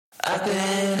I've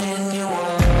been in your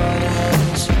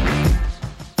waters.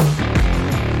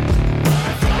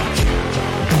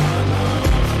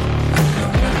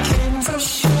 I came for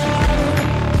sure.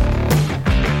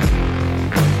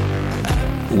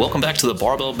 Welcome back to the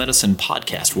Barbell Medicine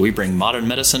Podcast, where we bring modern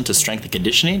medicine to strength and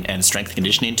conditioning and strength and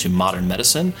conditioning to modern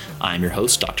medicine. I'm your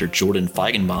host, Dr. Jordan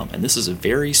Feigenbaum, and this is a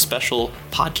very special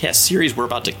podcast series we're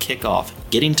about to kick off,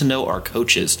 getting to know our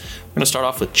coaches. We're going to start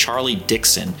off with Charlie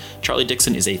Dixon. Charlie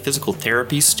Dixon is a physical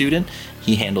therapy student.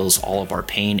 He handles all of our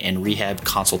pain and rehab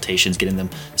consultations, getting them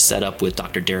set up with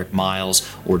Dr. Derek Miles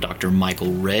or Dr.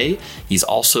 Michael Ray. He's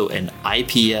also an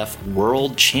IPF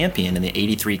world champion in the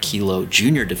 83 kilo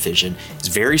junior division. He's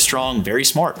very strong, very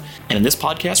smart. And in this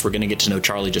podcast, we're going to get to know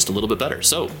Charlie just a little bit better.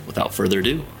 So without further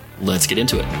ado, let's get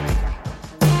into it.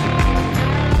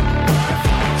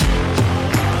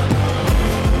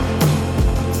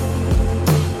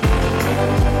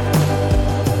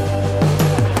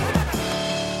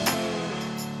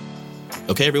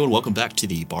 Okay, everyone, welcome back to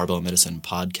the Barbell Medicine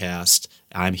Podcast.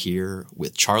 I'm here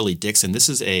with Charlie Dixon. This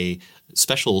is a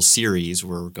special series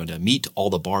where we're going to meet all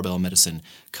the Barbell Medicine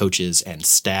coaches and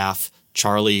staff.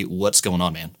 Charlie, what's going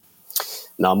on, man?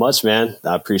 Not much, man.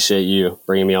 I appreciate you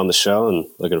bringing me on the show and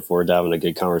looking forward to having a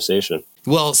good conversation.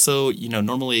 Well, so,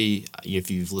 normally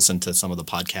if you've listened to some of the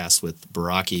podcasts with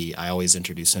Baraki, I always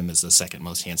introduce him as the second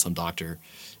most handsome doctor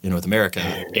in North America.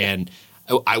 And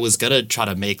I was going to try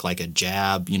to make like a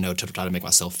jab, to try to make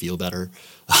myself feel better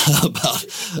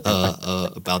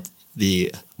about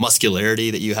the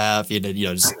muscularity that you have,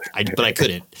 but I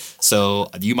couldn't. So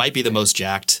you might be the most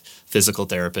jacked physical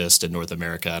therapist in North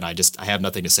America, and I have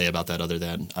nothing to say about that other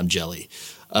than I'm jelly.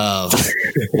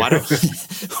 Why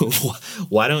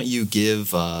don't you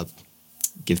give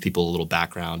people a little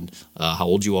background, how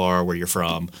old you are, where you're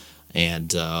from,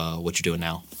 and what you're doing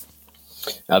now?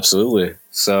 Absolutely.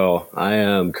 So I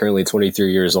am currently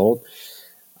 23 years old.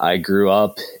 I grew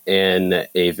up in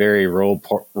a very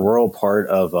rural part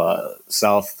of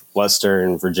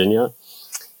southwestern Virginia.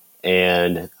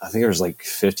 And I think there was like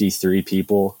 53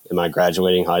 people in my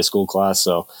graduating high school class.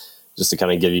 So just to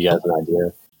kind of give you guys an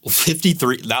idea.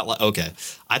 53? Okay.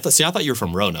 I thought you were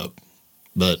from Roanoke,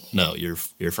 but no, you're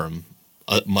from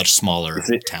a much smaller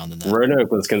town than that.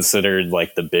 Roanoke was considered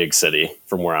like the big city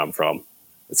from where I'm from.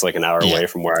 It's like an hour away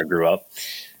from where I grew up.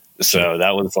 So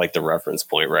that was like the reference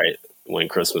point, right? When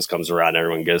Christmas comes around,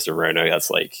 everyone goes to Roanoke. That's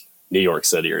like New York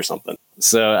City or something.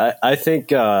 So I think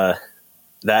that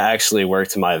actually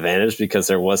worked to my advantage because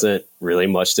there wasn't really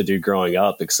much to do growing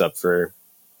up except for,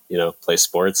 play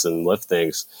sports and lift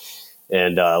things.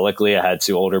 And luckily I had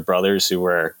two older brothers who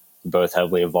were both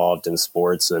heavily involved in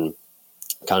sports and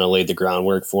kind of laid the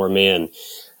groundwork for me and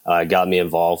got me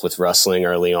involved with wrestling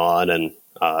early on and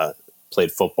played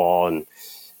football and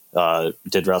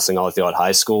did wrestling all throughout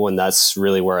high school. And that's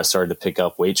really where I started to pick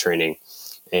up weight training.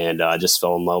 And I just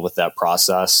fell in love with that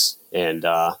process and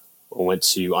went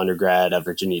to undergrad at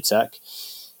Virginia Tech.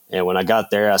 And when I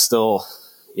got there, I still,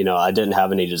 I didn't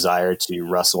have any desire to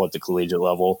wrestle at the collegiate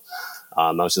level.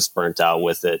 I was just burnt out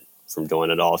with it from doing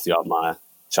it all throughout my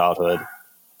childhood.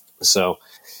 So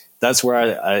that's where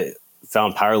I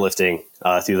found powerlifting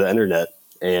through the internet.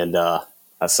 And I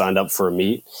signed up for a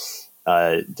meet.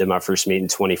 Did my first meet in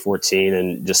 2014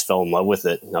 and just fell in love with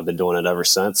it. And I've been doing it ever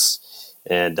since.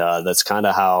 And that's kind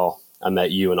of how I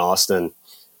met you in Austin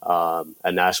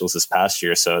at Nationals this past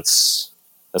year. So that's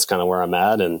kind of where I'm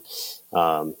at. And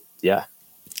yeah.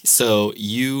 So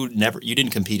you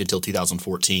didn't compete until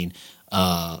 2014.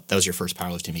 That was your first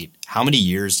powerlifting meet. How many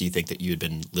years do you think that you had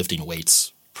been lifting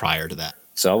weights prior to that?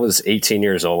 So I was 18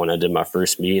 years old when I did my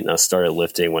first meet, and I started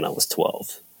lifting when I was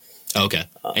 12. Okay.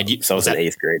 So I was in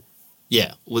 8th grade.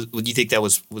 Yeah. Would you think that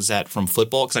was that from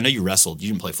football? Because I know you wrestled. You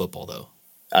didn't play football, though.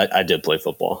 I did play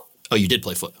football. Oh, you did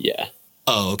play football? Yeah.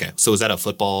 Oh, okay. So was that a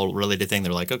football-related thing?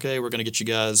 They're like, okay, we're going to get you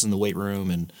guys in the weight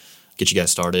room and get you guys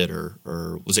started,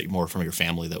 or was it more from your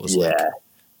family that was like?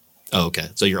 Oh, okay.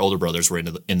 So your older brothers were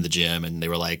in the gym, and they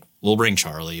were like, we'll bring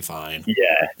Charlie, fine.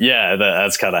 Yeah.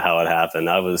 That's kind of how it happened.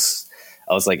 I was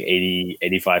like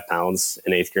 85 pounds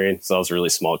in 8th grade, so I was a really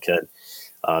small kid.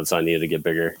 So I needed to get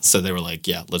bigger. So they were like,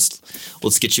 yeah,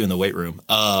 let's get you in the weight room.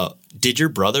 Did your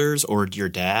brothers or your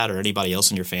dad or anybody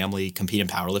else in your family compete in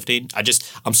powerlifting?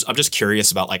 I'm just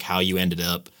curious about like how you ended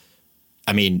up.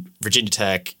 I mean, Virginia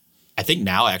Tech, I think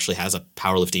now actually has a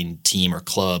powerlifting team or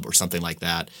club or something like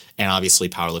that. And obviously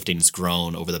powerlifting has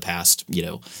grown over the past,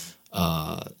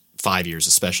 5 years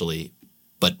especially.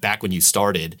 But back when you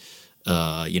started,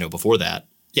 before that,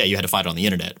 yeah, you had to find it on the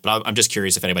internet. But I'm just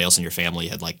curious if anybody else in your family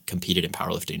had like competed in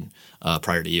powerlifting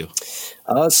prior to you.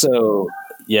 So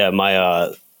yeah,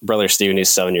 my brother Steven, he's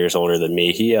 7 years older than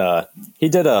me. He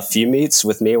did a few meets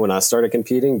with me when I started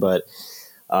competing, but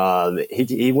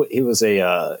he was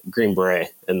a Green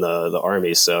Beret in the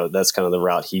Army, so that's kind of the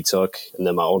route he took. And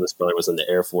then my oldest brother was in the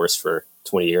Air Force for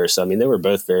 20 years. So I mean, they were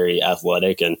both very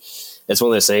athletic, and it's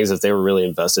one of those things. If they were really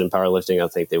invested in powerlifting, I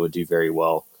think they would do very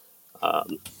well.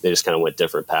 They just kind of went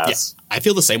different paths. Yeah, I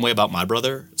feel the same way about my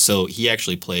brother. So he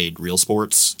actually played real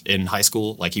sports in high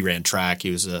school. Like he ran track. He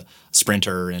was a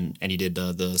sprinter and he did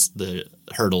the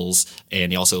hurdles.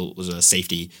 And he also was a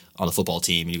safety on the football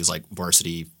team. And he was like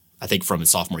varsity, I think from his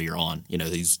sophomore year on. You know,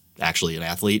 he's actually an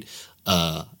athlete.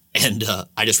 I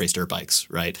just race dirt bikes,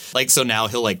 right? Like, so now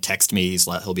he'll like text me.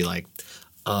 He'll be like,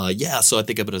 yeah, so I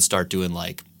think I'm going to start doing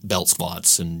like belt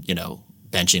squats and, you know,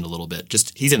 benching a little bit.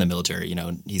 Just he's in the military, you know,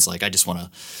 and he's like, I just want to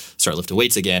start lifting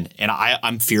weights again. And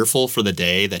I'm fearful for the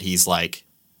day that he's like,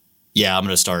 yeah, I'm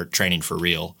going to start training for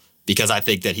real, because I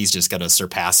think that he's just going to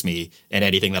surpass me in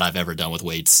anything that I've ever done with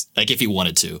weights. Like if he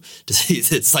wanted to,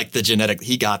 it's like the genetic,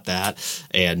 he got that.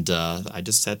 And I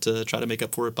just had to try to make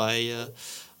up for it by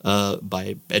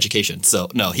education. So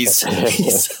no, he's a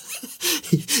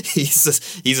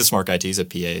smart guy too. He's a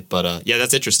PA, but yeah,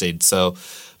 that's interesting. So,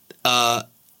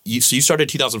 you started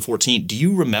 2014. Do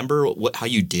you remember how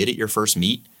you did at your first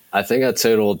meet? I think I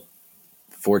totaled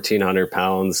 1,400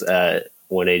 pounds at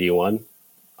 181.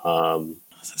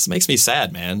 This makes me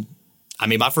sad, man. I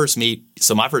mean, my first meet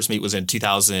was in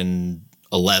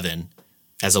 2011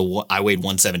 I weighed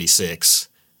 176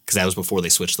 because that was before they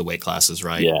switched the weight classes,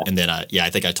 right? Yeah. And then,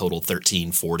 I think I totaled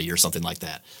 1340 or something like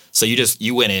that. So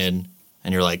you went in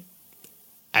and you're like,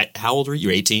 how old were you?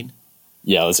 You're 18?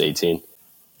 Yeah, I was 18.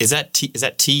 Is that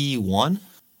T1?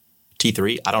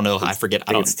 T3? I don't know. I forget.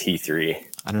 I think it's T3.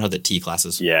 I don't know the T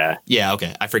classes. Yeah. Yeah,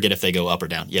 okay. I forget if they go up or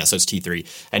down. Yeah, so it's T3.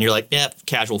 And you're like, yeah,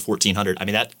 casual 1,400. I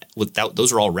mean,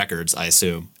 those are all records, I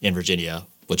assume, in Virginia,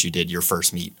 what you did your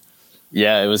first meet.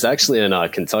 Yeah, it was actually in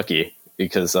Kentucky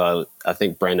because I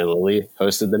think Brandon Lilly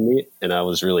hosted the meet, and I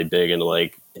was really big into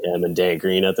like him and Dan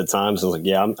Green at the time. So I was like,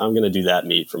 yeah, I'm going to do that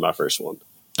meet for my first one.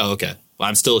 Oh, okay. Well,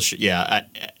 I'm still,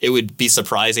 it would be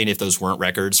surprising if those weren't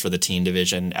records for the teen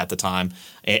division at the time.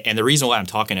 And the reason why I'm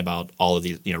talking about all of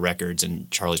these, records and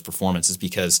Charlie's performance is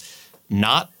because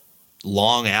not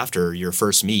long after your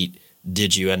first meet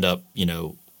did you end up,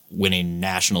 winning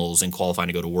nationals and qualifying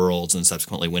to go to worlds and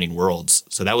subsequently winning worlds.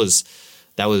 So that was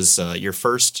your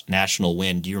first national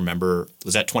win. Do you remember,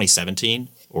 was that 2017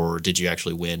 or did you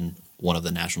actually win one of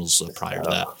the nationals prior to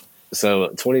that? So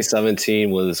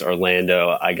 2017 was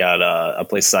Orlando. I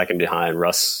placed second behind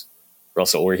Russell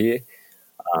Orhe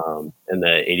in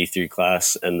the 83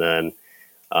 class. And then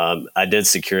I did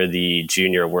secure the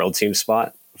junior world team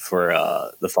spot for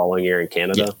the following year in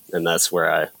Canada. Yeah. And that's where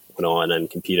I went on and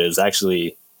competed. It was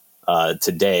actually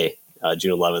today,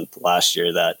 June 11th last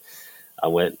year, that I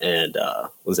went and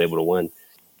was able to win.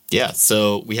 Yeah.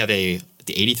 So we have the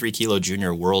 83 kilo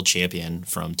junior world champion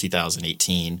from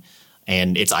 2018.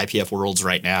 And it's IPF Worlds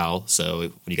right now. So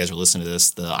when you guys are listening to this,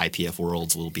 the IPF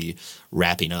Worlds will be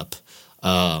wrapping up.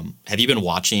 Have you been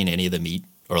watching any of the meet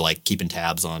or like keeping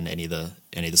tabs on any of the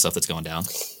stuff that's going down?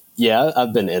 Yeah,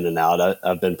 I've been in and out.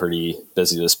 I've been pretty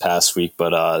busy this past week,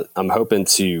 but I'm hoping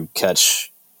to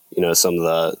catch, some of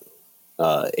the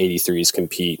 83s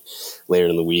compete later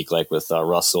in the week, like with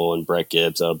Russell and Brett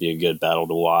Gibbs. That'll be a good battle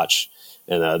to watch.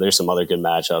 And there's some other good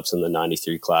matchups in the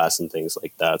 93 class and things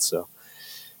like that. So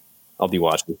I'll be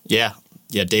watching. Yeah.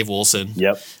 Yeah. Dave Wilson.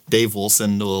 Yep. Dave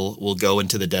Wilson will go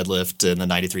into the deadlift in the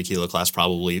 93 kilo class,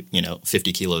 probably,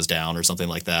 50 kilos down or something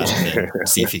like that. And then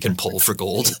see if he can pull for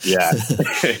gold. Yeah.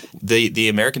 The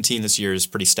American team this year is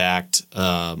pretty stacked.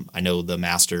 I know the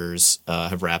Masters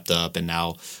have wrapped up and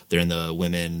now they're in the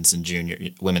women's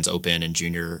open and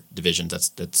junior divisions.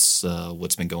 That's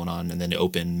what's been going on. And then the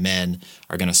open men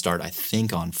are going to start, I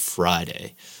think, on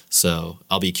Friday. So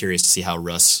I'll be curious to see how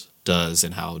Russ does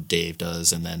and how Dave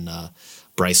does, and then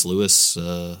Bryce Lewis,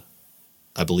 I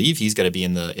believe he's got to be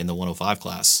in the 105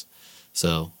 class.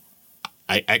 So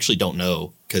I actually don't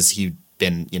know because he'd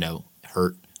been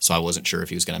hurt, so I wasn't sure if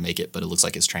he was going to make it. But it looks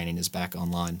like his training is back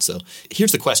online. So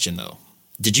here's the question though: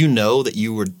 did you know that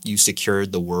you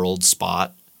secured the world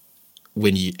spot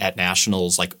when you at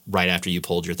nationals, like right after you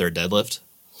pulled your third deadlift?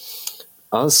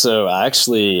 So I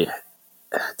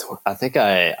think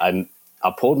I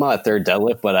pulled my third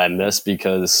deadlift, but I missed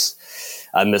because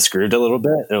I misgrooved a little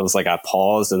bit. It was like I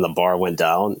paused and the bar went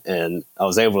down, and I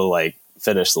was able to like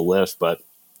finish the lift, but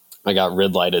I got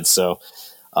red lighted. So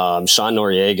Sean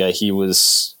Noriega, he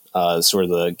was sort of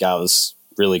the guy I was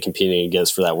really competing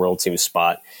against for that world team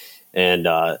spot, and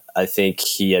I think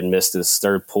he had missed his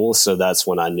third pull, so that's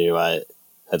when I knew I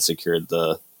had secured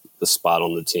the the spot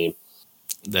on the team.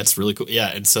 That's really cool. Yeah.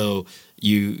 And so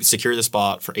you secure the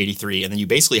spot for 83, and then you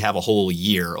basically have a whole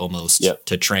year almost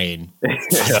to train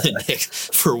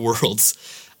for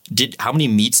Worlds. How many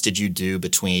meets did you do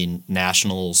between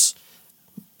Nationals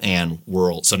and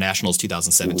Worlds? So Nationals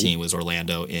 2017 was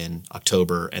Orlando in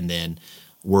October, and then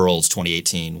Worlds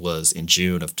 2018 was in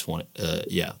June of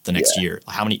the next year.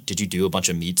 How many did you do? A bunch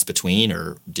of meets between,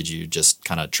 or did you just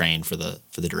kind of train for the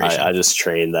duration? I just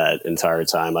trained that entire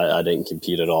time. I didn't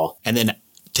compete at all. And then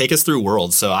take us through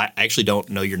Worlds. So I actually don't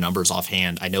know your numbers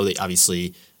offhand. I know that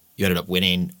obviously you ended up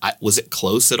winning. Was it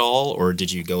close at all, or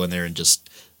did you go in there and just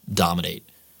dominate?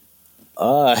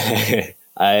 I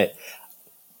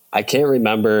can't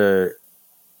remember.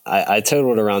 I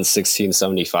totaled around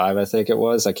 1675, I think it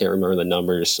was. I can't remember the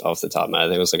numbers off the top of my head. I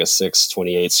think it was like a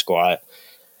 628 squat,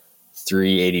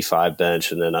 385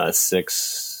 bench, and then a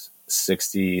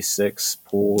 666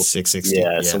 pull. 660.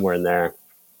 Yeah, somewhere in there.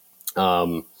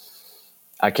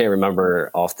 I can't remember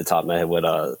off the top of my head what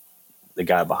the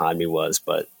guy behind me was,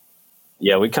 but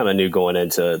yeah, we kind of knew going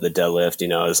into the deadlift,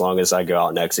 as long as I go out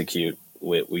and execute,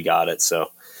 we got it.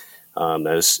 So I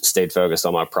just stayed focused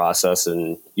on my process,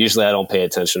 and usually I don't pay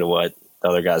attention to what the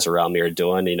other guys around me are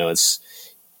doing. It's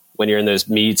when you're in those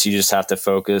meets, you just have to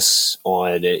focus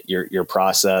on your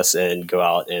process and go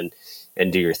out and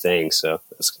do your thing. So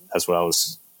that's what I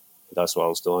was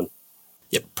doing.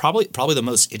 Yeah, probably the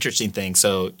most interesting thing.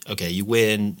 So, okay, you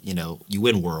win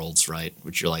Worlds, right?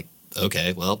 Which you're like,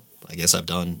 okay, well, I guess I've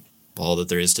done all that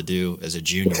there is to do as a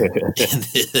junior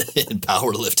in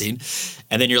powerlifting.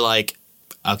 And then you're like,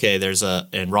 okay,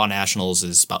 and Raw Nationals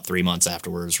is about 3 months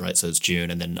afterwards, right? So it's June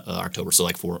and then October. So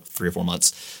like 3 or 4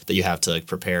 months that you have to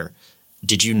prepare.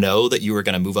 Did you know that you were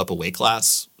going to move up a weight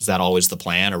class? Was that always the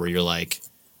plan, or were you like,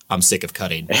 I'm sick of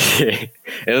cutting? It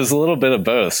was a little bit of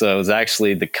both. So it was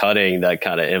actually the cutting that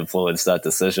kind of influenced that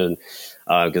decision,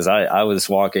 because I was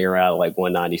walking around like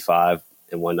 195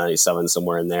 and 197,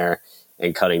 somewhere in there,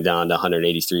 and cutting down to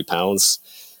 183 pounds,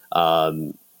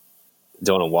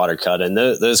 doing a water cut. And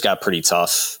those got pretty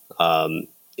tough,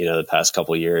 the past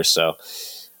couple of years. So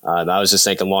I was just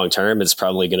thinking long term, it's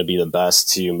probably going to be the best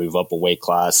to move up a weight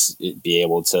class, be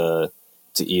able to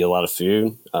eat a lot of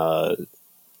food,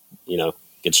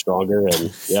 get stronger,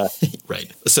 and yeah.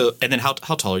 Right. So, and then how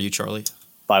tall are you, Charlie?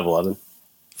 5'11".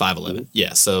 5'11".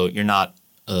 Yeah. So you're not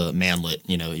manlet,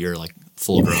 you're like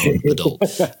full grown adult.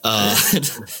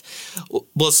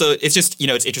 Well, so it's just,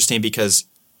 it's interesting because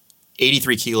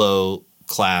 83 kilo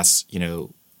class,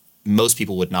 most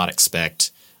people would not expect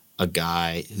a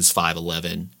guy who's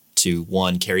 5'11" to,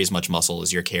 one, carry as much muscle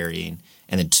as you're carrying,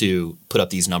 and then two, put up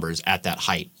these numbers at that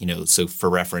height. So for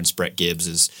reference, Brett Gibbs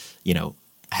is,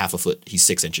 half a foot, he's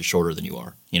 6 inches shorter than you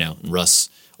are, and Russ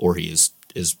Orhii is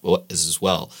as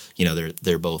well.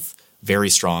 They're both very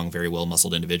strong, very well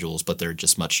muscled individuals, but they're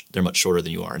much shorter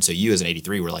than you are. And so you as an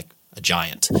 83 were like a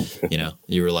giant,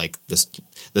 you were like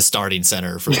the starting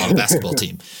center on a basketball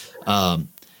team.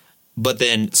 But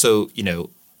then, so,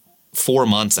 4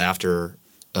 months after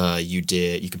you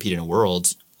competed in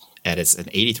Worlds at an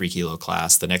 83 kilo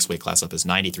class, the next weight class up is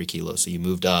 93 kilos. So you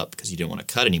moved up because you didn't want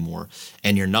to cut anymore,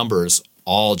 and your numbers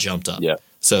all jumped up. Yeah.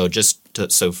 So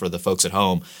so for the folks at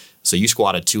home, so you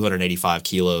squatted 285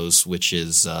 kilos, which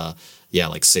is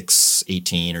like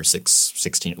 618 or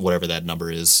 616, whatever that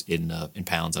number is in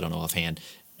pounds. I don't know offhand,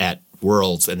 at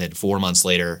Worlds, and then 4 months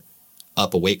later,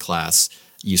 up a weight class,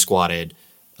 you squatted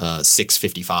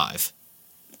 655.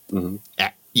 Mm-hmm.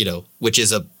 Which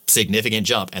is a significant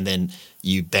jump, and then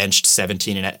you benched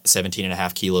 17 and a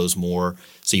half kilos more.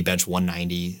 So you benched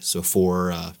 190, so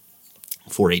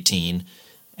 418,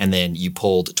 and then you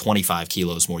pulled 25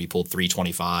 kilos more. You pulled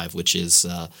 325, which is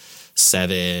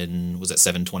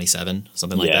 727,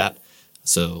 something like that.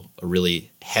 So a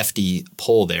really hefty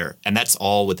pull there, and that's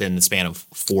all within the span of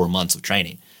 4 months of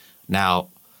training. Now,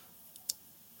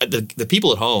 the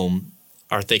people at home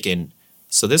are thinking,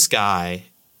 so this guy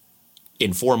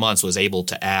in 4 months was able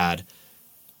to add,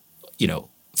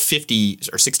 50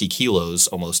 or 60 kilos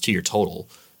almost to your total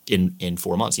in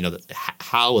 4 months.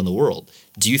 How in the world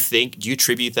do you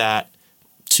attribute that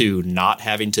to not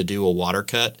having to do a water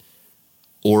cut,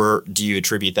 or do you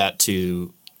attribute that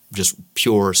to just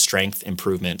pure strength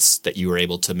improvements that you were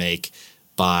able to make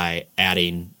by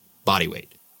adding body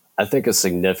weight? I think a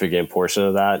significant portion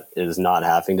of that is not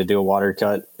having to do a water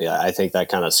cut. Yeah, I think that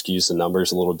kind of skews the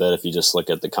numbers a little bit if you just look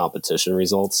at the competition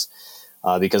results,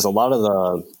 because a lot of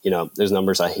the, those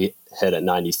numbers I hit at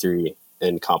 93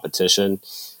 in competition,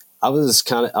 I was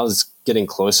getting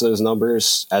close to those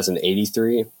numbers as an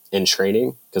 83 in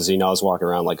training, because, I was walking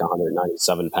around like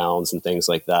 197 pounds and things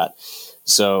like that.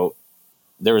 So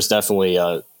there was definitely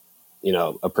a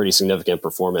a pretty significant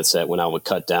performance hit when I would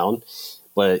cut down.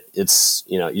 But it's,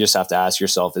 you just have to ask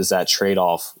yourself, is that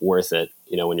trade-off worth it,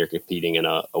 when you're competing in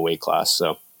a weight class?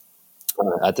 So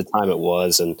at the time it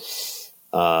was. And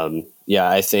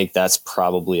I think that's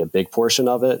probably a big portion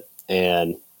of it.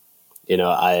 And,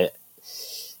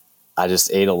 I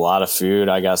just ate a lot of food.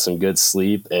 I got some good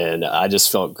sleep, and I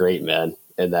just felt great, man,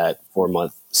 in that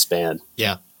 4-month span.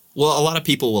 Yeah. Well, a lot of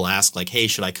people will ask, like, hey,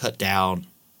 should I cut down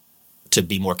to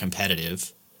be more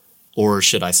competitive, or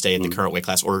should I stay at the current weight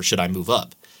class, or should I move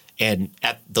up? And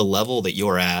at the level that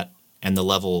you're at and the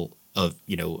level of,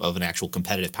 of an actual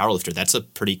competitive powerlifter, that's a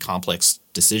pretty complex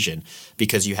decision,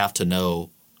 because you have to know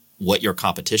what your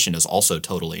competition is also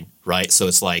totaling, right? So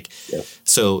it's like,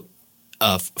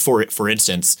 for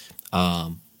instance,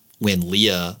 when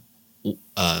Leah,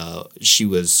 she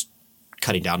was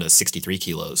cutting down to 63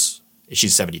 kilos.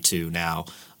 She's 72 now,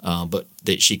 but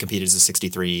she competed as a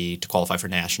 63 to qualify for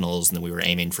nationals, and then we were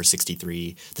aiming for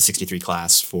the 63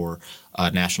 class for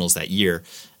nationals that year.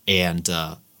 And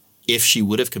if she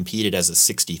would have competed as a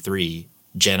 63,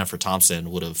 Jennifer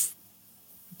Thompson would have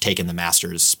taken the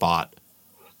Masters spot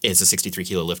as a 63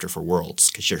 kilo lifter for Worlds,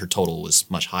 because her total was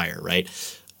much higher, right?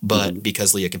 But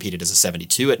because Leah competed as a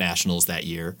 72 at nationals that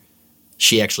year,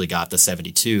 she actually got the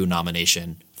 72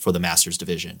 nomination for the Masters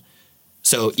division.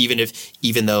 So even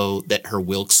though that her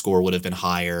Wilks score would have been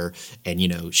higher,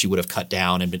 and she would have cut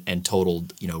down and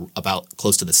totaled about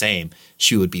close to the same,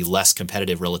 she would be less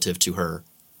competitive relative to her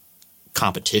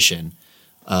competition.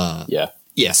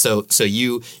 So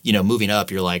you moving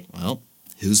up, you're like, well,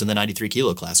 who's in the 93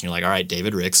 kilo class? And you're like, all right,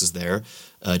 David Ricks is there.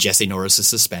 Jesse Norris is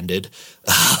suspended.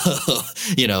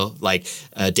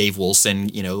 Dave Wilson,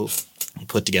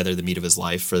 put together the meat of his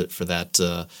life for that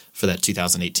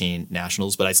 2018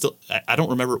 nationals. But I don't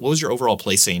remember, what was your overall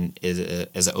placing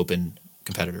as an open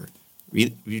competitor? Were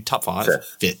you top 5?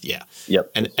 Fifth, yeah.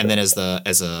 Yep. And then as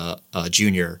a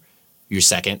junior, you're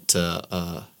second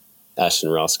to Ashton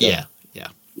Roscoe. Yeah.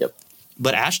 Yep.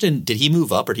 But Ashton, did he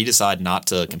move up, or did he decide not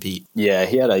to compete? Yeah,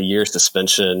 he had a year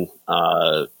suspension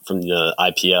from the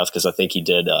IPF, because I think he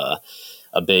did a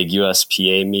big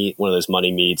USPA meet, one of those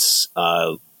money meets,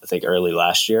 I think early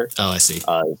last year. Oh, I see.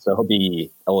 So he'll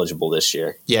be eligible this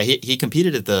year. Yeah, he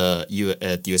competed at the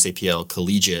USAPL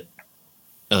Collegiate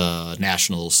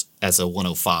Nationals as a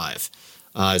 105.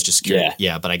 I was just curious.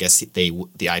 Yeah, but I guess the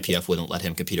IPF wouldn't let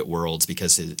him compete at Worlds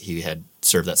because he had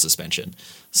served that suspension.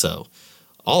 So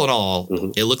all in all,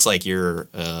 it looks like your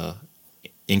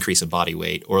increase in body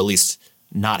weight, or at least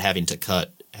not having to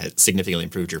cut, has significantly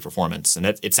improved your performance. And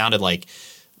it sounded like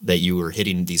that you were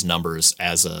hitting these numbers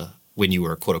when you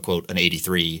were quote unquote an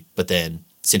 83, but then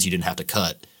since you didn't have to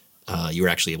cut, you were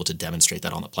actually able to demonstrate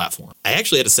that on the platform. I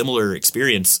actually had a similar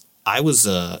experience. I was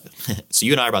so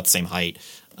you and I are about the same height,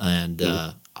 and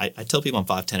I tell people I'm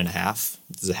 5'10" and a half.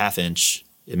 This is a half inch.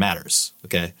 It matters,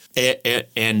 okay?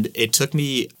 And it took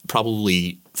me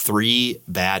probably 3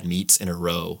 bad meets in a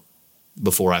row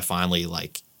before I finally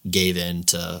gave in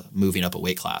to moving up a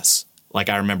weight class.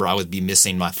 I remember I would be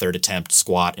missing my 3rd attempt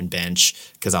squat and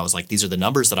bench because I was like, these are the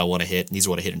numbers that I want to hit, and these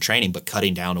are what I hit in training, but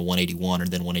cutting down to 181 or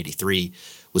then 183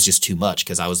 was just too much,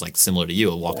 because I was similar to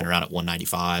you, walking around at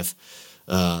 195,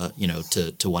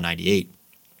 to 198.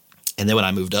 And then when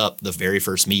I moved up, the very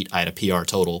first meet, I had a PR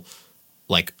total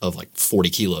of 40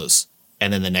 kilos.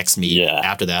 And then the next meet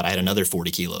after that, I had another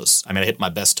 40 kilos. I mean, I hit my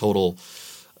best total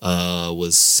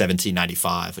was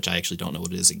 1795, which I actually don't know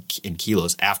what it is in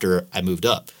kilos, after I moved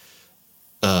up.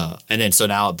 And then so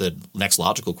now the next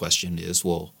logical question is,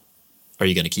 well, are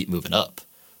you going to keep moving up?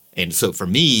 And so for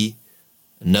me,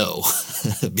 no,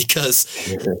 because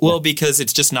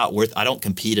it's just not worth. I don't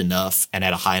compete enough and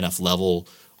at a high enough level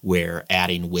where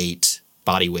adding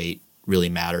body weight really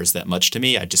matters that much to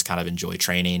me. I just kind of enjoy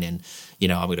training, and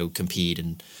I'm going to compete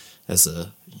and as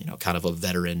a kind of a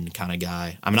veteran kind of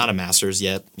guy. I'm not a master's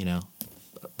yet,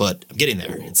 but I'm getting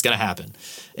there. It's going to happen.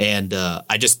 And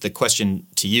the question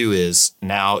to you is,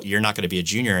 now you're not going to be a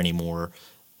junior anymore.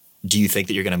 Do you think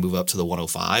that you're going to move up to the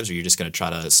 105s, or you're just going to try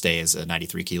to stay as a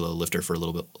 93 kilo lifter for a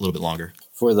little bit longer?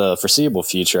 For the foreseeable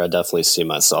future, I definitely see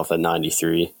myself at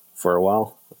 93 for a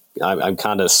while. I'm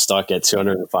kind of stuck at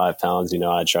 205 pounds.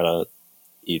 I try to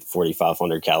eat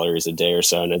 4,500 calories a day or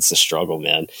so, and it's a struggle,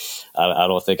 man. I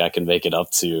don't think I can make it up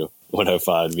to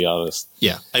 105, to be honest.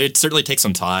 Yeah, it certainly takes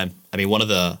some time. I mean,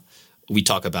 we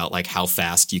talk about how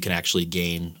fast you can actually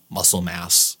gain muscle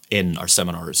mass in our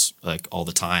seminars all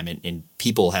the time. And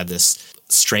people have this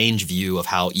strange view of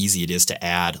how easy it is to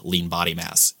add lean body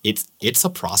mass. It's a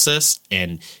process,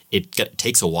 and it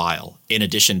takes a while, in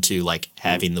addition to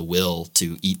having the will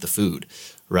to eat the food,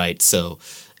 right? So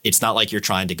it's not like you're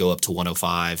trying to go up to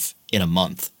 105 in a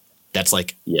month. That's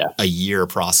like a year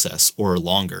process or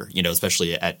longer,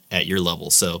 especially at your level.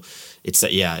 So it's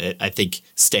I think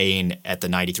staying at the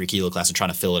 93 kilo class and trying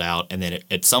to fill it out. And then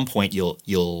at some point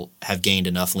you'll have gained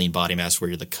enough lean body mass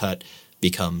where the cut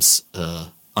becomes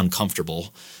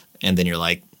uncomfortable. And then you're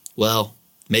like, well,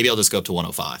 maybe I'll just go up to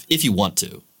 105 if you want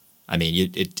to. I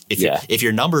mean, if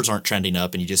your numbers aren't trending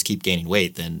up and you just keep gaining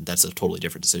weight, then that's a totally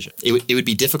different decision. It would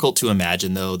be difficult to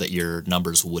imagine, though, that your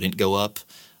numbers wouldn't go up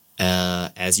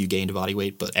as you gained body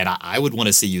weight. And I would want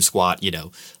to see you squat,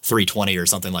 320 or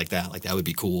something like that. Like, that would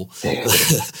be cool.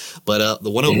 But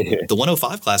the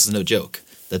 105 class is no joke.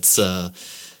 That's I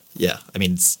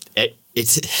mean,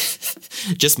 it's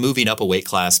just moving up a weight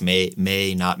class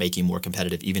may not make you more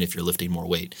competitive, even if you're lifting more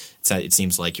weight. It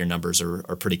seems like your numbers are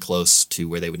pretty close to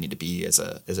where they would need to be as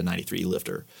a 93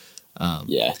 lifter.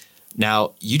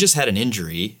 Now, you just had an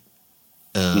injury.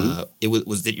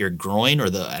 Was it your groin or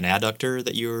an adductor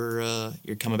that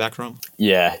you're coming back from?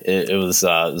 Yeah, it was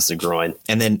the groin.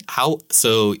 And then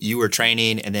so you were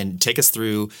training, and then take us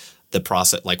through the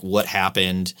process, like what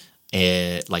happened.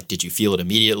 And like, did you feel it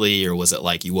immediately, or was it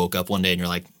like you woke up one day and you're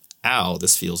like, ow,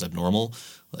 this feels abnormal?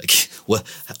 Like,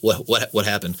 what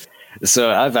happened?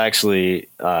 So I've actually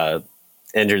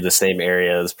injured the same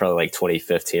area. It was probably like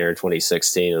 2015 or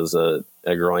 2016. It was a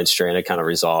groin strain. It kind of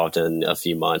resolved in a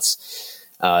few months.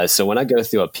 So when I go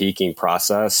through a peaking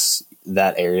process,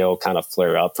 that area will kind of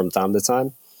flare up from time to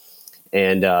time.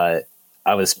 And I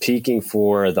was peaking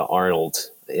for the Arnold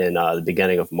in the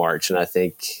beginning of March, and I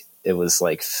think it was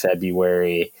like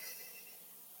February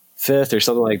 5th or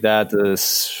something like that, the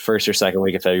first or second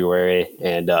week of February.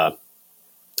 And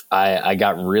I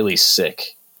got really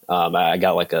sick. I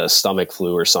got like a stomach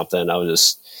flu or something. I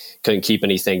couldn't keep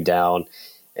anything down.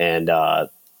 And, I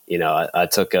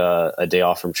took a day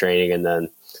off from training, and then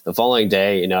the following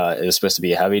day, it was supposed to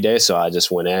be a heavy day. So I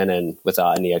just went in, and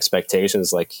without any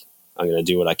expectations, like, I'm going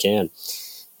to do what I can.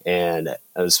 And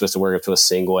I was supposed to work up to a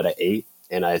single at an 8.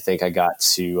 And I think I got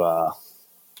to,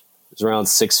 it was around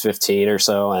 6:15 or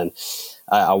so. And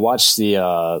I watched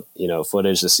the,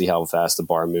 footage to see how fast the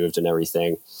bar moved and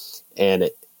everything. And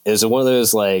it was one of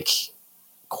those like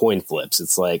coin flips.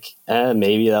 It's like,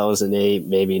 maybe that was an 8,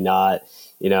 maybe not.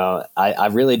 I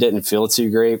really didn't feel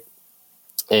too great.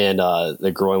 And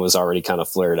the groin was already kind of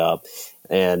flared up.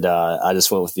 And I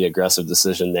just went with the aggressive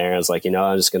decision there. I was like,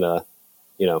 I'm just going to,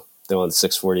 throw in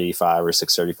 645 or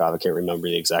 635. I can't remember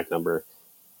the exact number.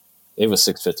 It was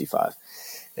 655.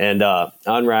 And I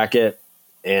unrack it,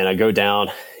 and I go down.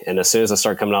 And as soon as I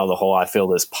start coming out of the hole, I feel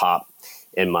this pop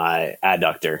in my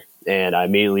adductor. And I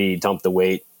immediately dumped the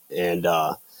weight. And,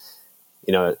 I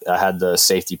had the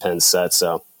safety pin set.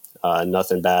 So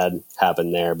nothing bad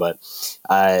happened there. But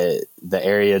the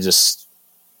area just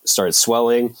started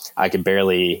swelling. I could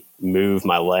barely move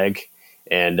my leg.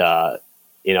 And, I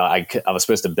was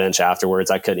supposed to bench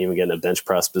afterwards. I couldn't even get in a bench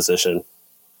press position.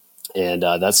 And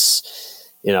that's,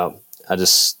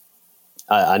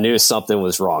 I knew something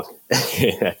was wrong.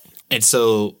 And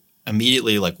so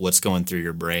immediately, like, what's going through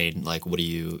your brain? Like, what are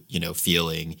you,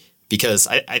 feeling? Because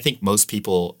I think most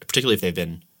people, particularly if they've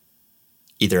been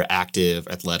either active,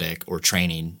 athletic, or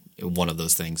training, one of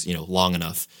those things, long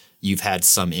enough, you've had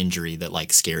some injury that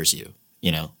like scares you,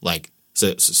 like,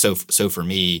 so for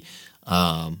me,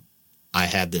 I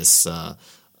had this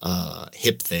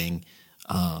hip thing.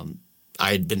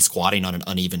 I had been squatting on an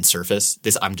uneven surface.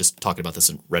 I'm just talking about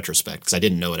this in retrospect because I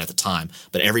didn't know it at the time.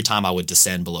 But every time I would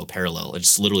descend below parallel, it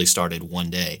just literally started one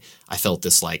day. I felt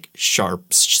this like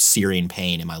sharp, searing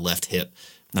pain in my left hip.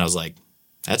 And I was like,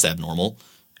 that's abnormal.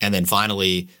 And then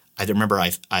finally, I remember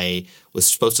I was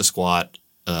supposed to squat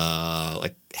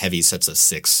like heavy sets of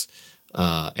 6.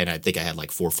 And I think I had like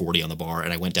 440 on the bar.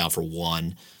 And I went down for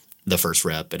 1. The first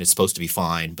rep, and it's supposed to be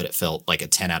fine, but it felt like a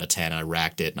 10 out of 10. And I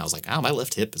racked it, and I was like, "Oh, my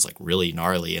left hip is like really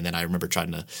gnarly." And then I remember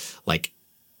trying to like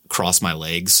cross my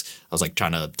legs. I was like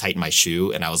trying to tighten my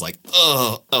shoe, and I was like,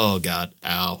 "Oh God,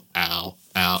 ow, ow,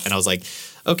 ow!" And I was like,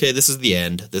 "Okay, this is the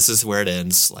end. This is where it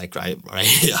ends. Like, I'm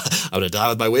gonna die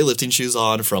with my weightlifting shoes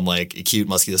on from like acute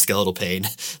musculoskeletal pain.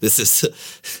 This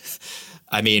is."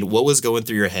 I mean, what was going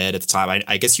through your head at the time?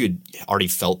 I guess you had already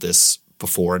felt this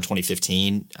before in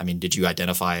 2015. I mean, did you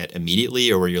identify it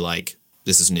immediately, or were you like,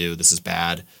 this is new, this is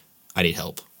bad, I need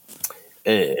help?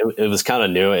 It was kind of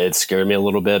new. It scared me a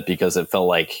little bit because it felt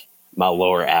like my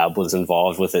lower ab was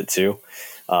involved with it too.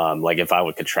 Like if I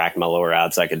would contract my lower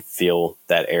abs, I could feel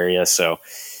that area. So,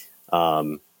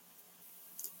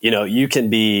 you can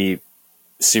be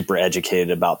super educated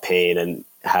about pain and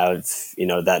have,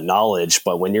 that knowledge,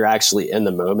 but when you're actually in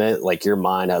the moment, like your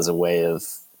mind has a way of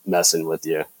messing with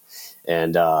you.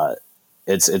 And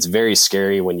it's very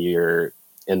scary when you're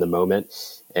in the moment.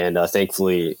 And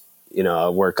thankfully, I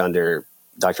work under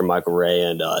Dr. Michael Ray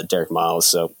and Derek Miles.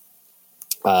 So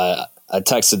I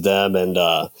texted them and,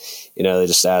 they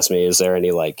just asked me, is there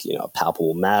any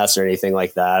palpable mass or anything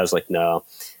like that? I was like, no.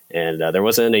 And there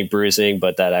wasn't any bruising,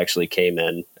 but that actually came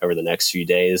in over the next few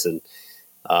days. And,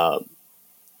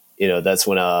 that's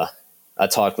when I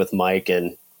talked with Mike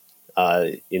and,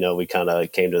 we kind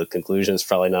of came to the conclusion it's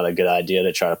probably not a good idea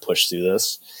to try to push through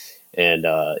this and,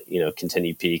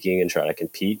 continue peaking and try to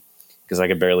compete because I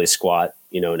could barely squat,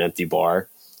 an empty bar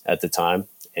at the time.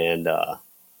 And,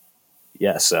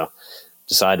 so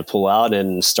decided to pull out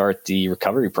and start the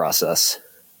recovery process.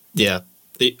 Yeah.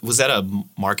 Was that a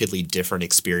markedly different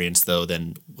experience though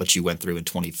than what you went through in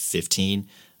 2015?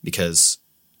 Because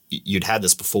you'd had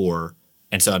this before.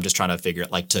 And so I'm just trying to figure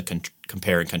out to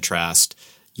compare and contrast,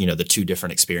 the two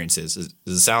different experiences.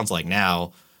 It sounds like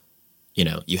now,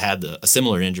 you had a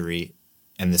similar injury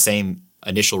and the same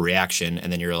initial reaction.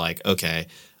 And then you're like, okay,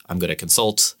 I'm going to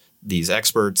consult these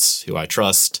experts who I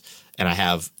trust. And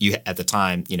you at the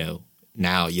time,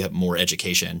 now you have more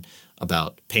education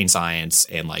about pain science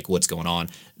and what's going on.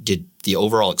 Did the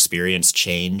overall experience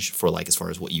change for as far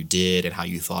as what you did and how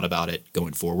you thought about it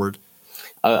going forward?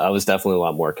 I was definitely a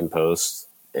lot more composed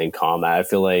and calm. I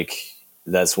feel like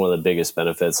that's one of the biggest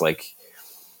benefits.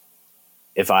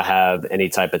 If I have any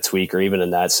type of tweak or even in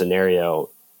that scenario,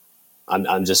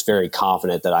 I'm just very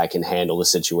confident that I can handle the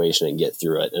situation and get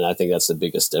through it. And I think that's the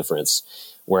biggest difference.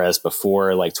 Whereas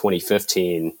before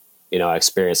 2015, I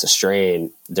experienced a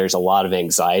strain, there's a lot of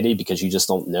anxiety because you just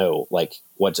don't know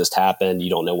what just happened. You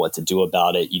don't know what to do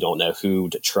about it. You don't know who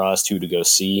to trust, who to go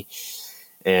see.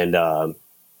 And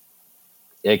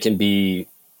it can be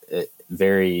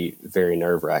very, very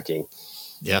nerve wracking.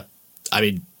 Yeah. I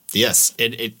mean, yes.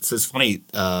 It's funny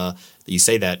that you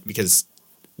say that because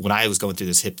when I was going through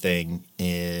this hip thing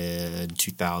in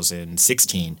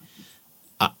 2016,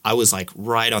 I was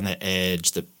right on the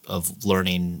edge of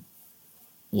learning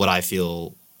what I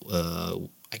feel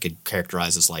I could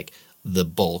characterize as the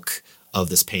bulk of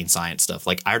this pain science stuff.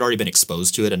 I'd already been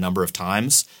exposed to it a number of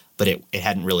times, but it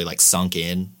hadn't really sunk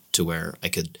in to where I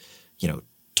could,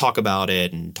 talk about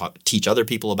it and teach other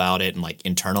people about it and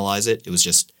internalize it. It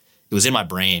was in my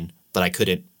brain, but I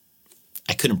couldn't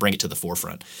bring it to the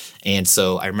forefront. And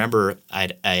so I remember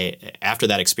I after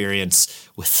that experience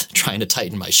with trying to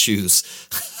tighten my shoes,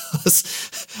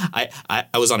 I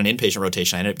was on an inpatient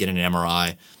rotation. I ended up getting an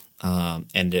MRI,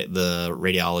 and the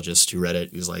radiologist who read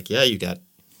it, he was like, "Yeah, you got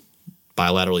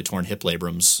bilaterally torn hip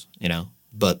labrums,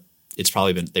 but they've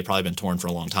probably been torn for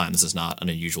a long time. This is not an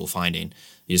unusual finding.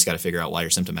 You just got to figure out why you're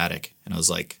symptomatic." And I was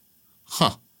like,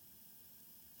 "Huh."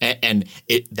 And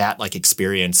that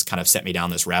experience kind of set me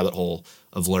down this rabbit hole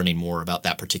of learning more about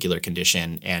that particular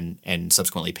condition and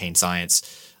subsequently pain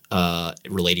science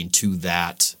relating to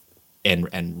that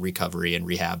and recovery and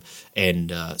rehab.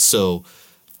 And so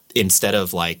instead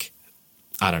of I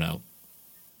don't know,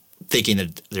 thinking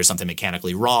that there's something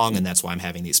mechanically wrong and that's why I'm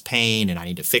having this pain and I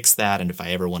need to fix that, and if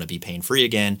I ever want to be pain free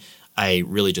again, I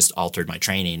really just altered my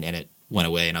training and it went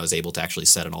away and I was able to actually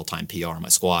set an all-time PR on my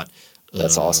squat.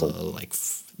 That's awesome.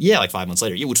 5 months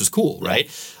later, which was cool, right?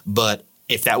 But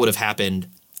if that would have happened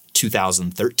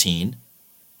 2013,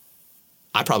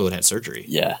 I probably would have had surgery.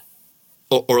 Yeah.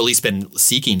 Or at least been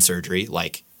seeking surgery,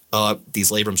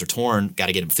 these labrums are torn, got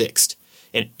to get them fixed.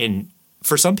 And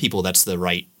for some people, that's the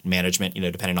right management,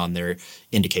 depending on their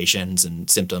indications and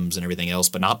symptoms and everything else,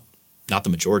 but not the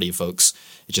majority of folks.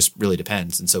 It just really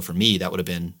depends. And so for me, I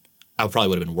probably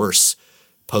would have been worse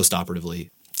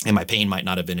post-operatively, and my pain might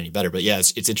not have been any better. But yeah,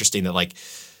 it's interesting that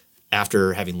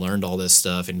after having learned all this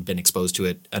stuff and been exposed to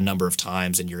it a number of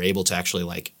times, and you're able to actually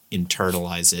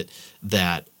internalize it,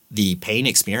 that the pain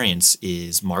experience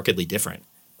is markedly different.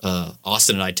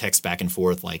 Austin and I text back and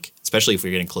forth, especially if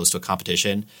we're getting close to a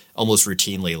competition, almost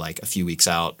routinely, a few weeks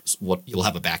out, you'll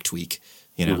have a back tweak,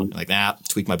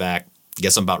 tweak my back.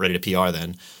 Guess I'm about ready to PR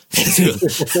then. This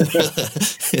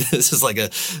is like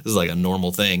a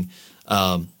normal thing.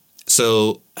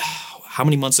 So how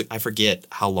many months, I forget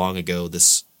how long ago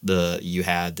you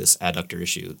had this adductor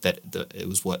issue it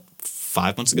was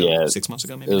 5 months ago, yeah, 6 months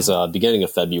ago, maybe? It was beginning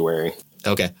of February.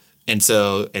 Okay. And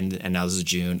so, and now this is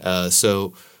June.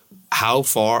 So how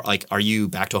far, are you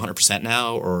back to 100%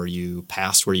 now, or are you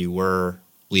past where you were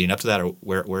leading up to that, or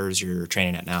where is your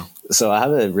training at now? So I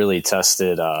haven't really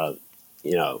tested,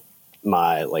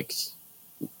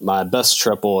 my best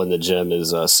triple in the gym is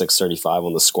 635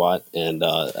 on the squat, and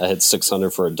I hit 600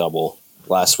 for a double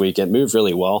last week. It moved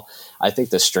really well. I think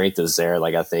the strength is there.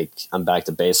 I think I'm back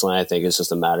to baseline. I think it's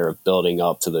just a matter of building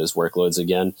up to those workloads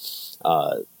again.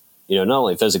 not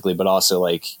only physically, but also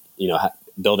like,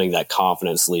 building that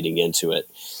confidence leading into it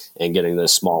and getting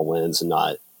those small wins and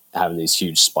not having these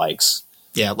huge spikes.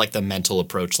 Yeah, like the mental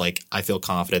approach. Like, I feel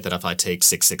confident that if I take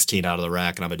 616 out of the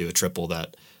rack and I'm going to do a triple,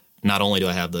 that not only do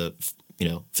I have the,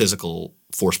 physical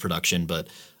force production, but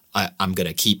I'm going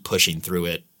to keep pushing through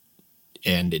it,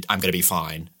 and I'm going to be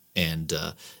fine. And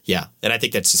and I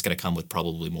think that's just going to come with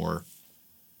probably more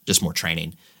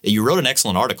training. You wrote an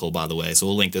excellent article, by the way, so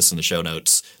we'll link this in the show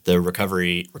notes. The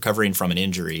recovering from an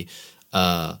injury.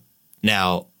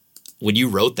 Now, when you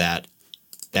wrote that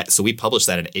so we published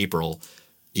that in April,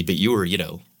 but you were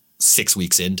 6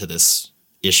 weeks into this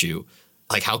issue.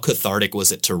 Like, how cathartic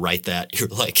was it to write that? You're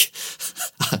like,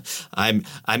 I'm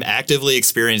actively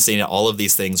experiencing all of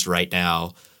these things right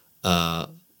now.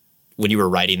 When you were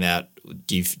writing that,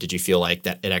 did you feel like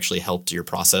that it actually helped your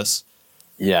process?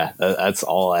 Yeah, that's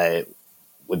all I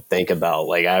would think about.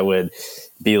 Like, I would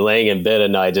be laying in bed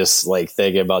at night, just like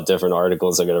thinking about different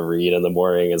articles I'm going to read in the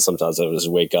morning. And sometimes I would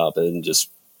just wake up and just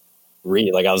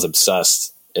read. Like, I was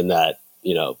obsessed in that,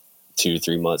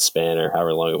 2-3 month span or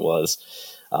however long it was.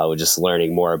 With just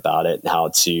learning more about it and how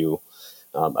to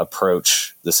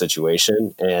approach the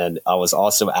situation. And I was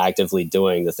also actively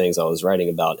doing the things I was writing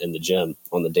about in the gym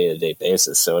on the day-to-day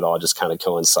basis. So it all just kind of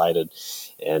coincided,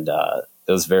 and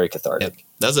it was very cathartic. Yeah,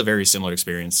 that was a very similar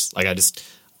experience. Like,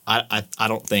 I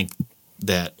don't think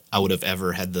that I would have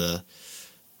ever had the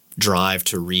drive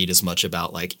to read as much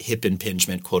about like hip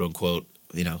impingement, quote unquote,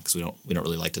 because we don't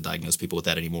really like to diagnose people with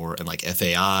that anymore, and like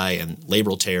FAI and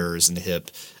labral tears in the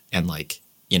hip, and like,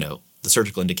 the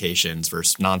surgical indications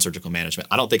versus non-surgical management.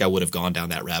 I don't think I would have gone down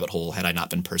that rabbit hole had I not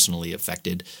been personally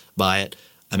affected by it.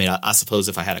 I mean, I suppose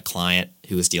if I had a client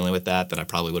who was dealing with that, then I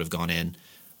probably would have gone in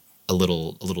a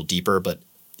little deeper, but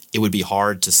it would be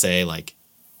hard to say like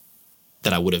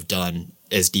that I would have done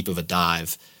as deep of a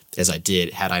dive as I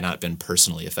did had I not been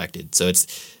personally affected. So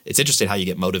it's interesting how you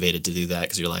get motivated to do that,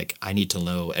 because you're like, I need to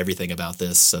know everything about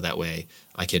this so that way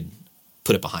I can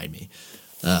put it behind me.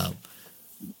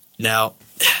 Now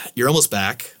you're almost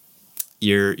back.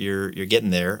 You're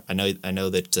getting there. I know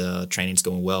that training's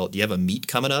going well. Do you have a meet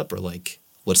coming up, or like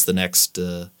what's next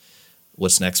for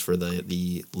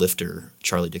the lifter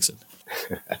Charlie Dixon?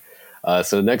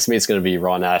 So the next meet's going to be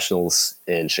Raw Nationals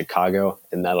in Chicago,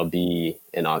 and that'll be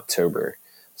in October.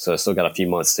 So I still got a few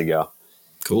months to go.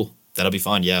 Cool. That'll be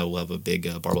fun. Yeah, we'll have a big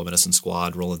barbell medicine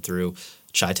squad rolling through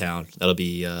Chi-Town. That'll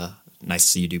be nice to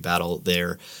see you do battle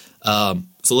there.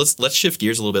 So let's shift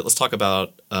gears a little bit. Let's talk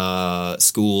about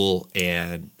school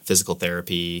and physical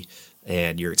therapy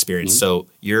and your experience. Mm-hmm. So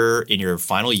you're in your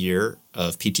final year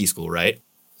of PT school, right?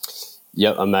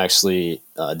 Yep, I'm actually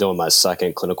doing my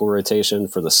second clinical rotation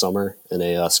for the summer in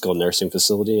a skilled nursing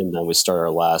facility, and then we start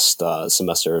our last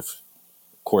semester of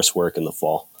coursework in the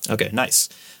fall. Okay, nice.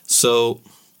 So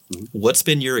what's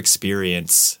been your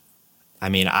experience? I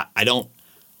mean,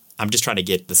 I'm just trying to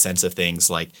get the sense of things.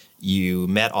 Like, you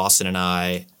met Austin and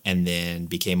I, and then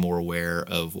became more aware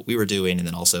of what we were doing, and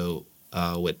then also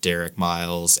what Derek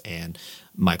Miles and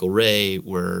Michael Ray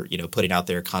were, putting out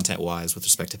there content-wise with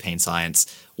respect to pain science.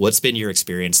 What's been your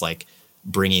experience like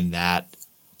bringing that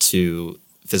to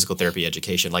physical therapy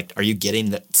education? Like, are you getting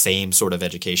that same sort of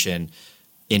education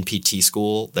in PT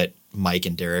school that Mike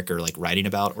and Derek are like writing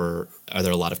about, or are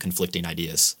there a lot of conflicting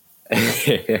ideas?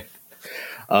 There's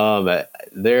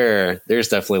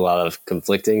definitely a lot of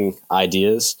conflicting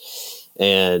ideas,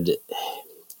 and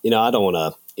I don't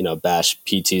want to bash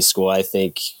PT school. I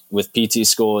think with PT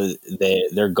school,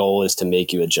 their goal is to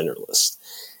make you a generalist,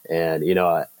 and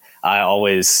I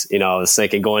always I was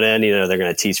thinking going in, they're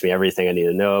going to teach me everything I need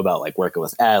to know about like working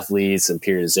with athletes and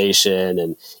periodization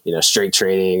and strength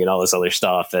training and all this other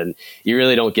stuff, and you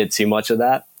really don't get too much of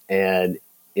that, and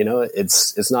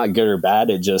it's not good or bad,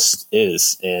 it just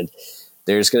is. And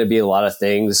there's going to be a lot of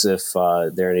things, if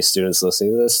there are any students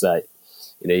listening to this, that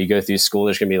you go through school,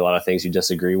 there's going to be a lot of things you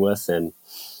disagree with, and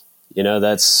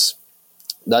that's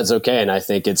okay. And I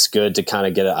think it's good to kind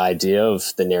of get an idea of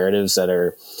the narratives that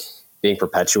are being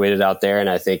perpetuated out there. And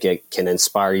I think it can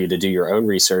inspire you to do your own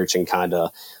research and kind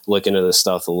of look into this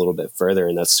stuff a little bit further.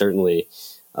 And that's certainly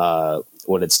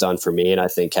what it's done for me. And I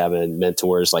think having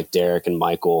mentors like Derek and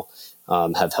Michael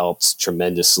have helped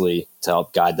tremendously to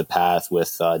help guide the path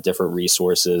with different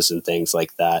resources and things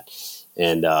like that.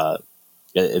 And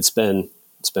it's been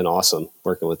awesome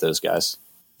working with those guys.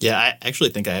 Yeah, I actually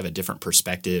think I have a different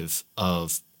perspective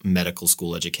of medical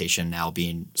school education now,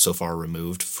 being so far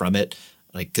removed from it.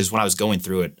 Like, because when I was going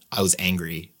through it, I was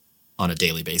angry on a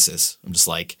daily basis. I'm just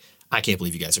like, I can't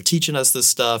believe you guys are teaching us this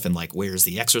stuff. And like, where's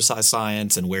the exercise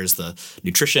science and where's the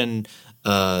nutrition,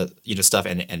 stuff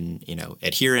and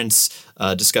adherence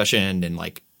discussion and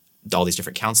like all these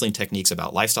different counseling techniques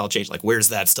about lifestyle change. Like, where's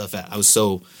that stuff at? I was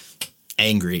so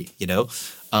angry,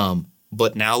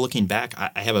 But now looking back,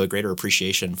 I have a greater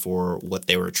appreciation for what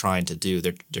they were trying to do.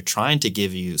 They're trying to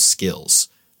give you skills,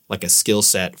 like a skill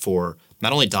set for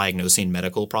not only diagnosing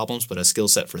medical problems, but a skill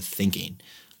set for thinking,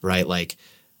 right? Like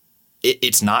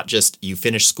it's not just you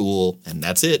finish school and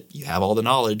that's it. You have all the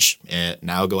knowledge and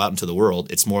now go out into the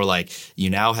world. It's more like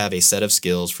you now have a set of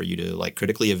skills for you to like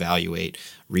critically evaluate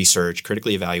research,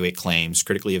 critically evaluate claims,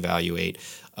 critically evaluate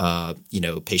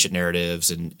patient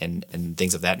narratives and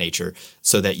things of that nature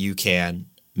so that you can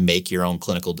make your own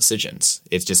clinical decisions.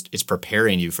 It's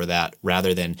preparing you for that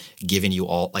rather than giving you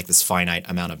all like this finite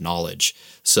amount of knowledge.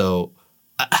 So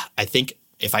I think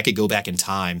if I could go back in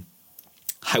time,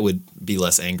 I would be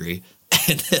less angry,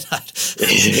 and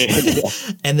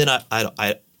then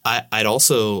I'd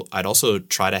also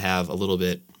try to have a little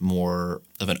bit more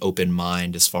of an open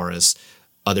mind as far as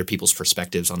other people's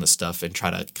perspectives on this stuff, and try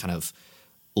to kind of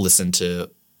listen to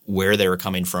where they were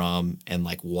coming from and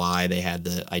like why they had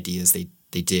the ideas they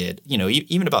did.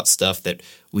 Even about stuff that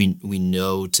we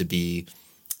know to be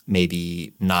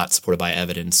maybe not supported by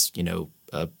evidence.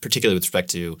 Particularly with respect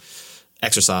to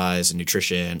exercise and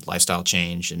nutrition, lifestyle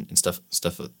change, and stuff,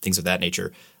 things of that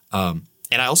nature. And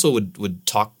I also would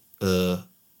talk.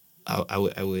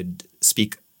 I would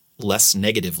speak less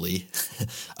negatively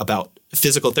about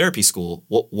physical therapy school.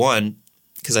 Well, one,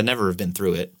 because I never have been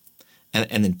through it,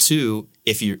 and then two,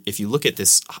 if you look at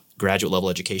this graduate level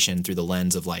education through the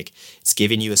lens of like it's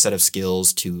giving you a set of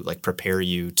skills to like prepare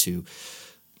you to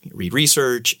read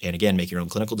research and again make your own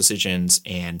clinical decisions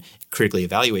and critically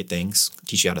evaluate things,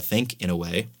 teach you how to think in a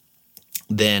way,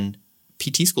 then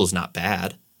PT school is not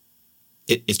bad.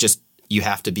 It's just you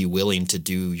have to be willing to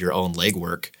do your own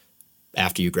legwork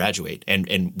after you graduate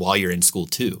and while you're in school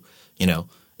too.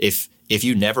 If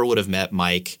you never would have met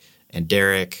Mike and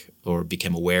Derek or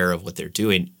become aware of what they're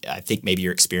doing, I think maybe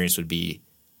your experience would be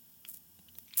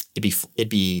it'd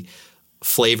be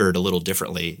flavored a little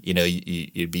differently.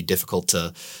 It'd be difficult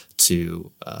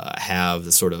to have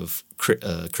the sort of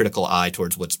critical eye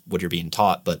towards what you're being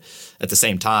taught. But at the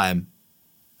same time,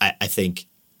 I think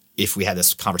if we had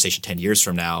this conversation 10 years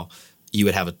from now, you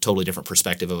would have a totally different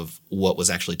perspective of what was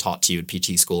actually taught to you in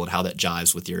PT school and how that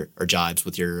jives with your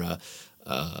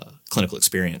clinical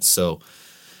experience. So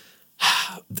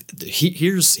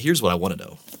here's what I want to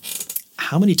know.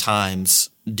 How many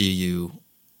times do you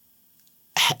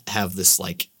have this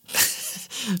like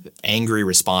angry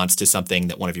response to something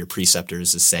that one of your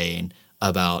preceptors is saying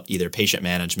about either patient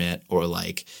management or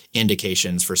like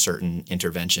indications for certain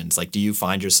interventions? Like, do you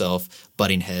find yourself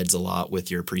butting heads a lot with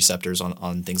your preceptors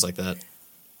on things like that?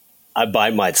 I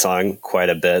bite my tongue quite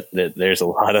a bit. There's a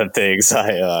lot of things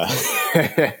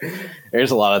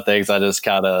there's a lot of things I just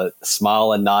kind of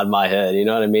smile and nod my head. You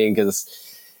know what I mean?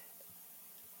 Because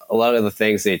a lot of the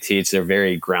things they teach, they're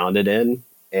very grounded in,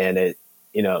 and it,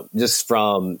 just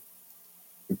from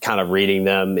kind of reading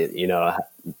them,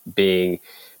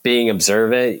 being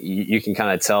observant, you can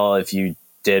kind of tell if you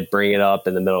did bring it up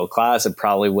in the middle of class, it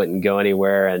probably wouldn't go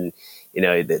anywhere. And,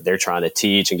 they're trying to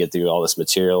teach and get through all this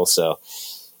material. So,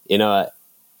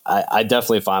 I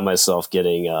definitely find myself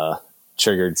getting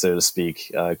triggered, so to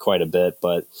speak, quite a bit.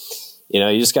 But,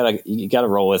 you gotta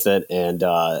roll with it. And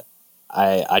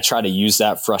I try to use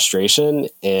that frustration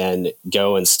and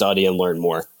go and study and learn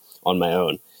more on my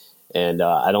own. And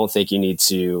I don't think you need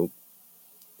to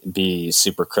be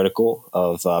super critical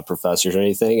of professors or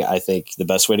anything. I think the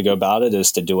best way to go about it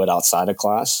is to do it outside of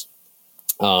class.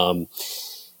 Go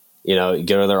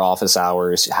to their office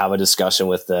hours, have a discussion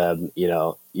with them. You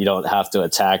don't have to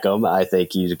attack them. I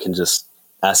think you can just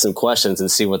ask them questions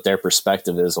and see what their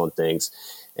perspective is on things.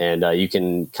 And you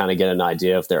can kind of get an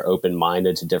idea if they're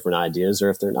open-minded to different ideas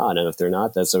or if they're not. And if they're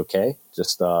not, that's okay.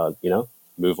 Just,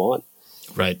 move on.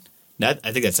 Right.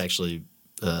 I think that's actually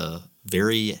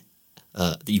very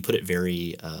you put it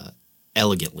very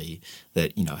elegantly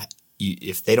that,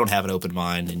 if they don't have an open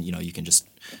mind, then, you can just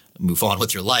move on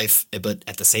with your life. But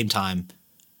at the same time,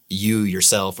 you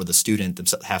yourself or the student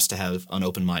themselves has to have an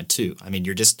open mind too. I mean,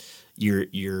 you're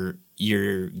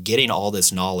getting all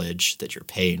this knowledge that you're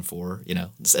paying for,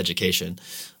 this education,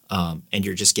 and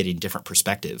you're just getting different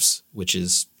perspectives, which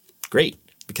is great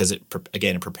because it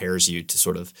prepares you to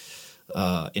sort of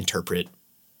interpret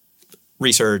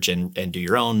research and do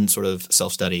your own sort of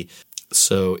self-study.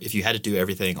 So if you had to do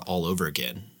everything all over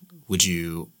again, would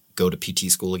you go to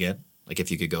PT school again? Like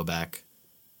if you could go back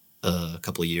a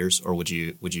couple of years, or would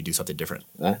you do something different?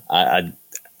 I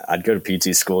I'd go to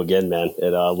PT school again, man.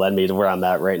 It led me to where I'm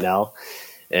at right now.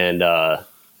 And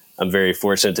I'm very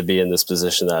fortunate to be in this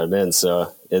position that I'm in.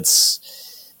 So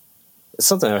it's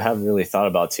something I haven't really thought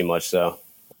about too much, though.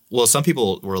 Well, some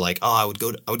people were like, "Oh, I would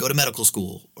go to medical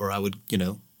school, or I would,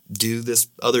 do this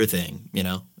other thing,"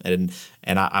 and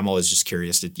I'm always just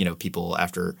curious to, people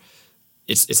after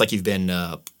it's like you've been,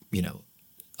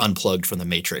 unplugged from the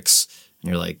matrix, and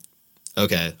you're like,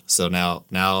 okay, so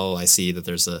now I see that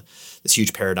there's this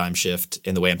huge paradigm shift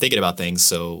in the way I'm thinking about things.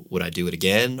 So would I do it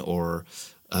again, or,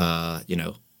 and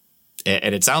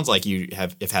it sounds like you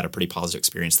have had a pretty positive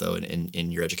experience though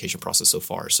in your education process so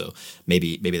far. So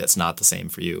maybe that's not the same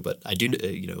for you, but I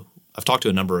do, I've talked to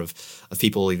a number of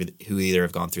people who either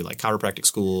have gone through like chiropractic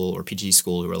school or PT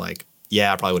school who are like,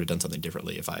 yeah, I probably would have done something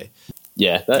differently if I.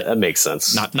 Yeah, that makes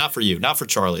sense. Not for you, not for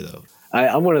Charlie though.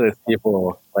 I'm one of those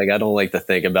people, like, I don't like to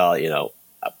think about,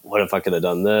 what if I could have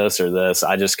done this or this?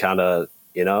 I just kind of,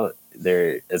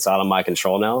 it's out of my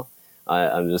control now.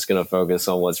 I'm just going to focus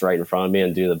on what's right in front of me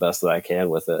and do the best that I can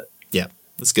with it. Yeah,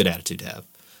 that's a good attitude to have.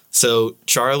 So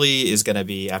Charlie is going to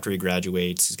be, after he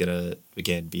graduates, he's going to,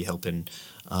 again, be helping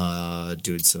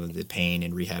doing some of the pain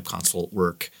and rehab consult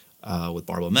work with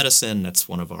Barbell Medicine. That's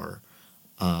one of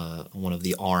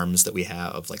the arms that we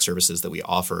have, like services that we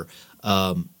offer.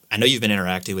 I know you've been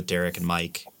interacting with Derek and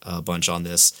Mike a bunch on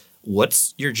this.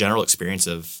 What's your general experience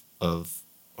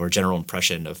or general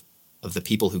impression of the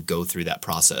people who go through that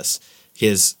process?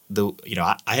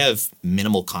 I have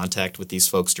minimal contact with these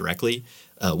folks directly.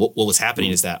 What was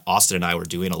happening is that Austin and I were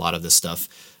doing a lot of this stuff,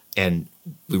 and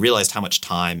we realized how much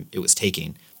time it was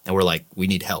taking, and we're like, we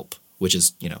need help, which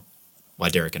is why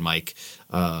Derek and Mike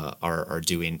have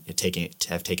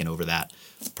taken over that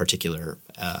particular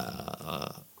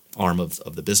arm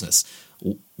of the business.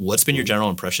 What's been your general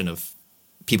impression of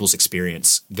people's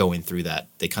experience going through that?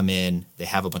 They come in, they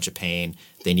have a bunch of pain,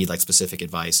 they need like specific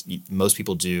advice. Most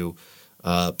people do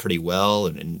pretty well,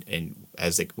 and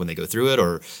when they go through it,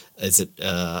 or is it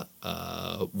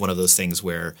one of those things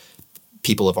where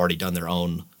people have already done their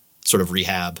own sort of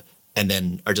rehab and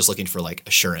then are just looking for like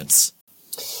assurance?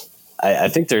 I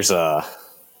think there's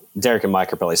Derek and Mike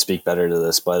could probably speak better to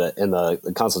this, but in the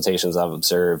consultations I've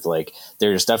observed, like,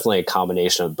 there's definitely a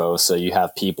combination of both. So you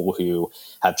have people who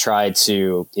have tried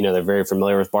to, they're very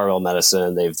familiar with barbell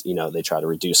medicine. They try to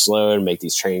reduce load, make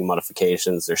these training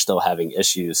modifications. They're still having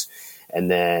issues.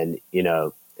 And then,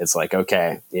 it's like,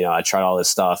 okay, I tried all this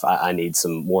stuff. I need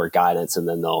some more guidance. And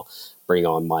then they'll bring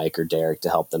on Mike or Derek to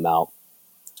help them out.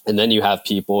 And then you have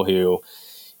people who,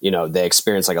 they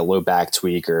experience like a low back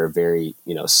tweak or a very,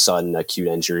 sudden acute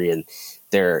injury, and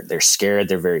they're scared.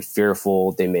 They're very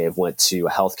fearful. They may have went to a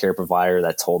healthcare provider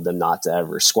that told them not to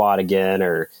ever squat again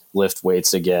or lift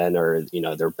weights again, or,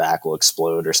 their back will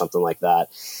explode or something like that.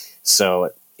 So,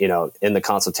 in the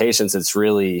consultations, it's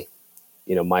really,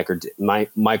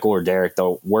 Michael or Derek,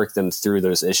 they'll work them through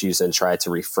those issues and try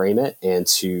to reframe it and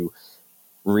to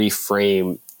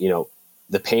reframe,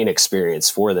 the pain experience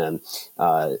for them,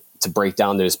 to break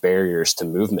down those barriers to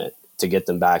movement, to get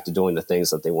them back to doing the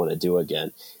things that they want to do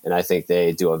again. And I think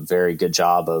they do a very good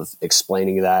job of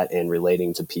explaining that and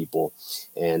relating to people.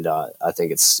 And I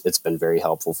think it's been very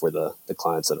helpful for the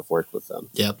clients that have worked with them.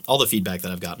 Yeah, all the feedback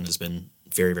that I've gotten has been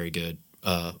very, very good,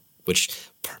 which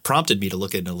prompted me to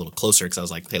look at it a little closer, because I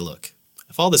was like, hey, look,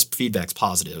 if all this feedback's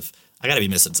positive, I got to be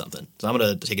missing something. So I'm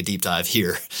going to take a deep dive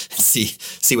here and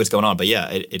see what's going on. But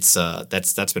yeah,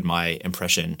 that's been my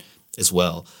impression as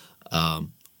well.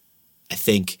 I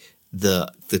think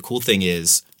the cool thing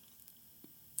is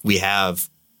we have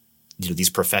these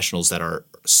professionals that are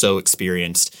so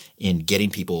experienced in getting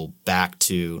people back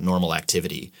to normal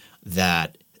activity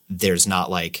that there's not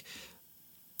like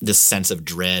this sense of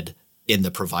dread in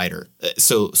the provider.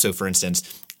 So for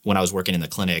instance, when I was working in the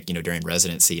clinic, during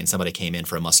residency, and somebody came in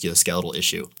for a musculoskeletal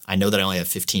issue, I know that I only have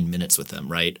 15 minutes with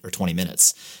them, right? Or 20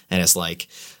 minutes. And it's like,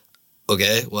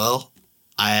 okay, well,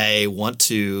 I want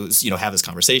to, have this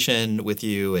conversation with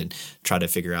you and try to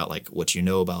figure out like what you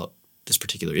know about this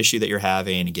particular issue that you're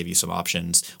having and give you some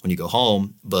options when you go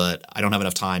home. But I don't have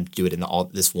enough time to do it in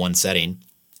this one setting.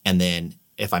 And then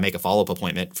if I make a follow-up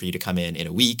appointment for you to come in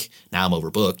a week, now I'm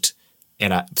overbooked.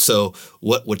 And so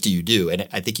what do you do? And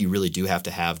I think you really do have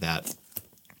to have that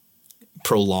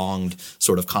prolonged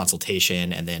sort of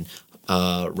consultation, and then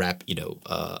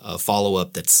a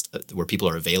follow-up that's where people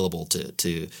are available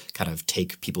to kind of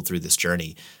take people through this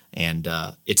journey. And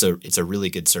it's a really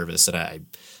good service, and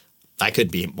I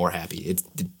couldn't be more happy.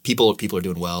 People are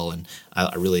doing well, and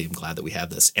I really am glad that we have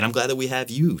this. And I'm glad that we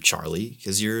have you, Charlie,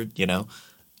 because you're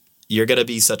gonna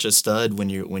be such a stud when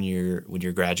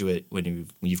you've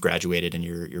graduated and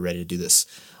you're ready to do this.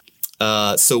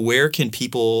 So where can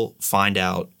people find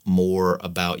out more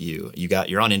about you?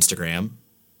 You're on Instagram,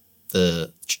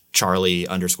 the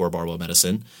Charlie_barbell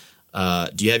medicine.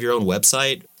 Do you have your own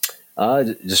website?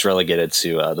 Just relegated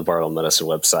to the Barbell Medicine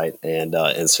website and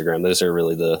Instagram. Those are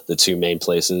really the two main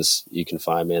places you can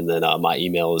find me. And then my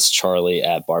email is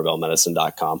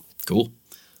charlie@barbellmedicine.com. Cool.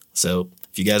 So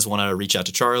if you guys want to reach out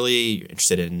to Charlie, you're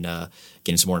interested in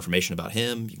getting some more information about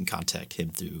him, you can contact him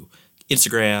through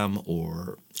Instagram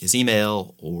or his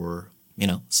email, or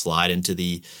slide into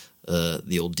the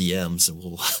old DMs, and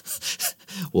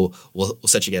we'll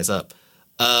set you guys up.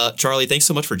 Charlie, thanks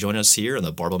so much for joining us here on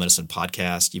the Barbell Medicine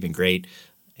Podcast. You've been great,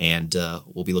 and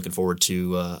we'll be looking forward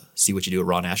to see what you do at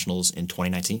Raw Nationals in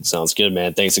 2019. Sounds good,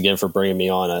 man. Thanks again for bringing me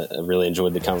on. I really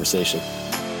enjoyed the conversation.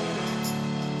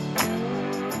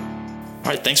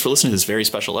 All right, thanks for listening to this very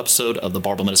special episode of the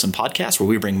Barbell Medicine Podcast, where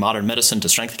we bring modern medicine to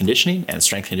strength and conditioning and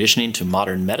strength and conditioning to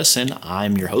modern medicine.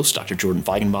 I'm your host, Dr. Jordan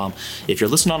Feigenbaum. If you're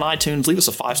listening on iTunes, leave us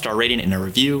a 5-star rating and a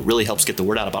review. It really helps get the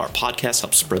word out about our podcast,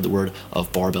 helps spread the word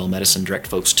of barbell medicine, direct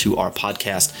folks to our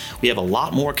podcast. We have a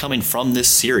lot more coming from this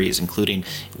series, including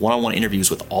one-on-one interviews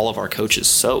with all of our coaches.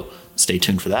 So stay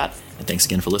tuned for that, and thanks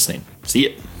again for listening. See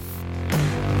you.